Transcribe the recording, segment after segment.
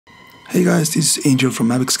Hey guys, this is Angel from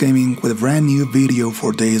Mavix Gaming with a brand new video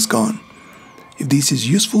for Days Gone. If this is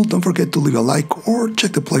useful, don't forget to leave a like or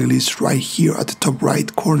check the playlist right here at the top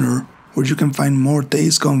right corner where you can find more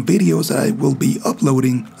Days Gone videos that I will be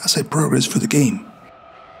uploading as I progress through the game.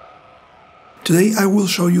 Today I will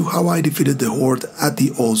show you how I defeated the Horde at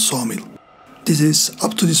the Old Sawmill. This is,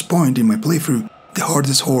 up to this point in my playthrough, the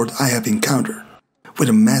hardest Horde I have encountered, with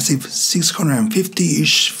a massive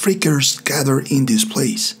 650-ish freakers gathered in this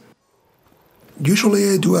place. Usually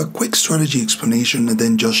I do a quick strategy explanation and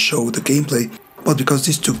then just show the gameplay, but because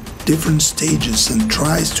this took different stages and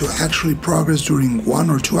tries to actually progress during 1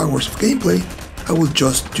 or 2 hours of gameplay, I will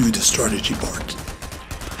just do the strategy part.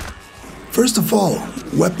 First of all,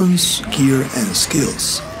 weapons, gear and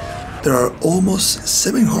skills. There are almost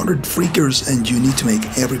 700 freakers and you need to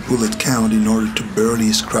make every bullet count in order to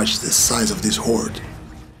barely scratch the size of this horde.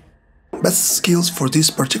 Best skills for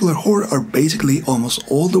this particular horde are basically almost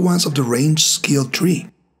all the ones of the range skill tree,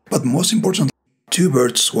 but most importantly 2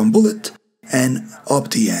 birds, 1 bullet and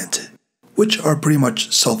up the ante, which are pretty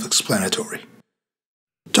much self-explanatory.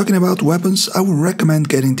 Talking about weapons, I would recommend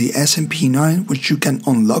getting the SMP9, which you can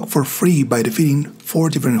unlock for free by defeating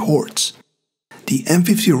 4 different hordes. The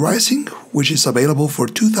M50 Reising, which is available for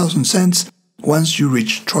 2000 cents once you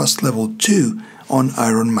reach trust level 2 on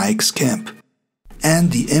Iron Mike's camp,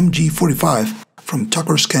 and the MG45 from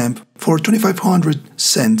Tucker's camp for 2500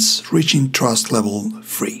 cents reaching trust level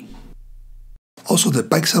 3. Also the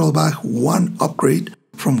bike saddlebag 1 upgrade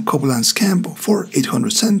from Copeland's camp for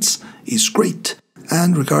 800 cents is great,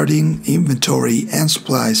 and regarding inventory and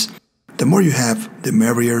supplies, the more you have, the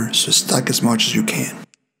merrier, so stack as much as you can.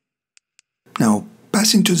 Now,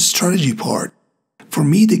 passing to the strategy part, for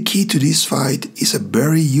me the key to this fight is a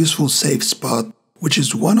very useful safe spot, which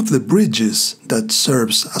is one of the bridges that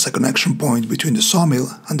serves as a connection point between the sawmill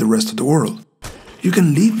and the rest of the world. You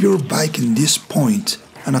can leave your bike in this point,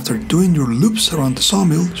 and after doing your loops around the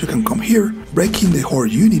sawmill, you can come here, break in the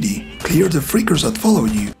horde unity, clear the freakers that follow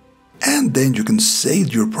you, and then you can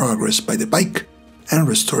save your progress by the bike and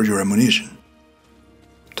restore your ammunition.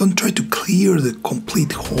 Don't try to clear the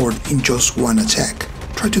complete horde in just one attack.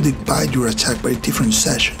 Try to divide your attack by different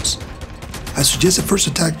sessions. I suggest the first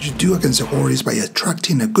attack you do against the horde is by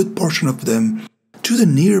attracting a good portion of them to the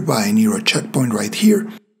nearby near a checkpoint right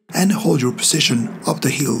here and hold your position up the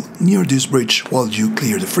hill near this bridge while you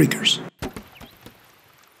clear the freakers.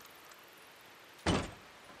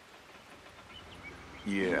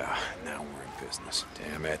 Yeah, now we're in business.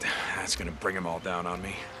 Damn it, that's gonna bring them all down on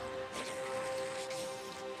me.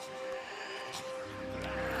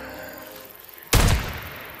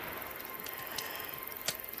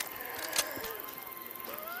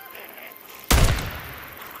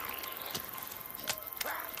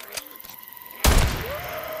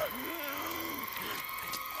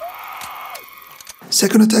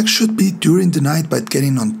 Second attack should be during the night by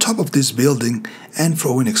getting on top of this building and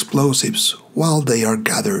throwing explosives while they are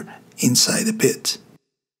gathered inside the pit.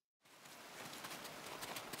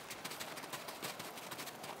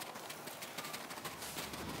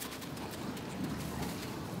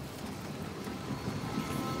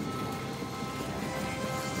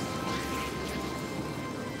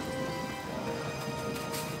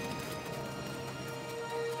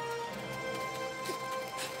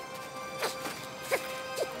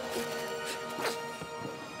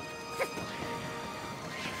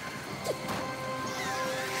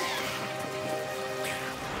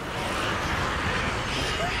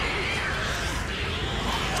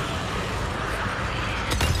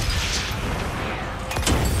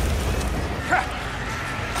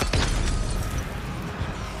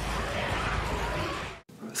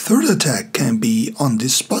 Third attack can be on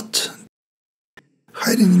this spot,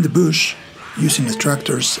 hiding in the bush, using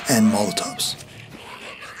attractors and molotovs.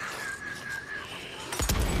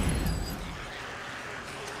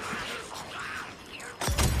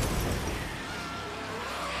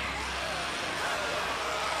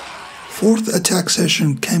 Fourth attack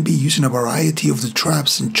session can be using a variety of the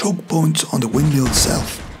traps and choke points on the windmill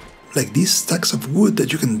itself, like these stacks of wood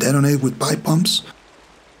that you can detonate with pipe bombs.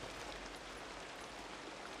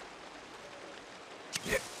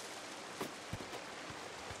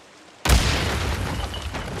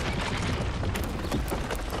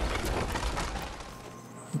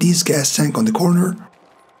 This gas tank on the corner.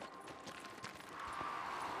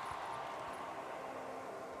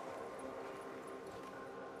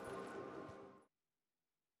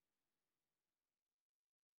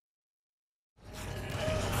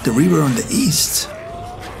 The river on the east.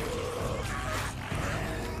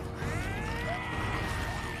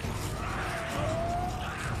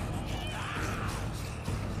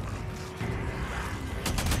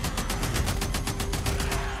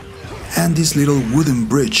 and this little wooden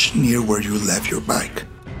bridge near where you left your bike.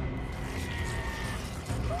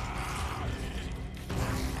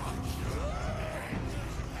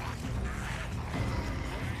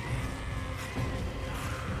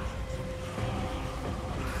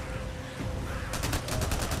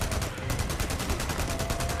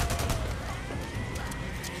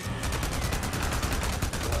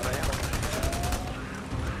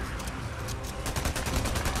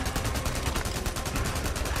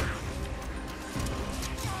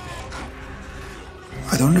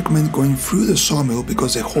 I don't recommend going through the sawmill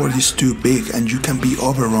because the horde is too big and you can be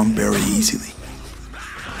overrun very easily.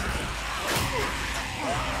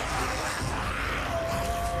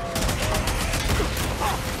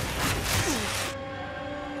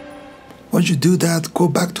 Once you do that, go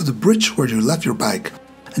back to the bridge where you left your bike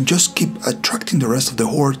and just keep attracting the rest of the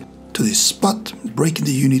horde to this spot, breaking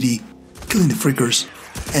the unity, killing the freakers,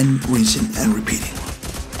 and rinsing and repeating.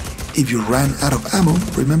 If you ran out of ammo,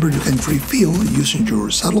 remember you can refill using your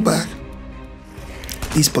saddlebag,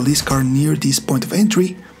 this police car near this point of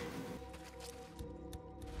entry,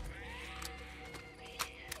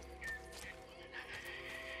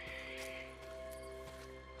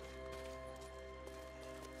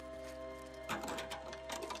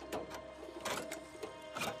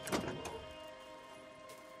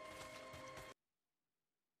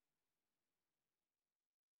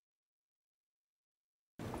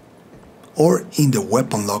 or in the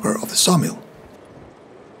weapon locker of the sawmill.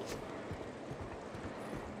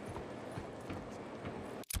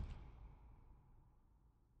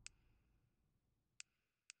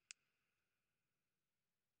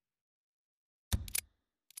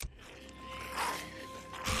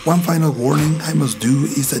 One final warning I must do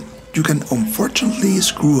is that you can unfortunately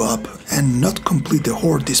screw up and not complete the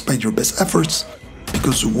horde despite your best efforts,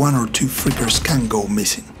 because one or two freakers can go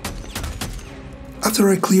missing. After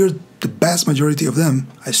I cleared the vast majority of them,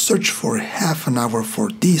 I searched for half an hour for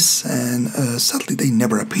this, and sadly they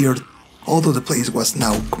never appeared, although the place was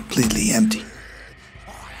now completely empty.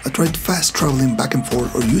 I tried fast traveling back and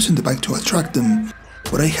forth or using the bike to attract them,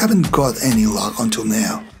 but I haven't got any luck until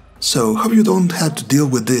now, so hope you don't have to deal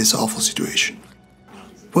with this awful situation.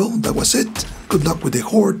 Well, that was it. Good luck with the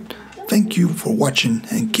horde, thank you for watching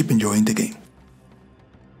and keep enjoying the game.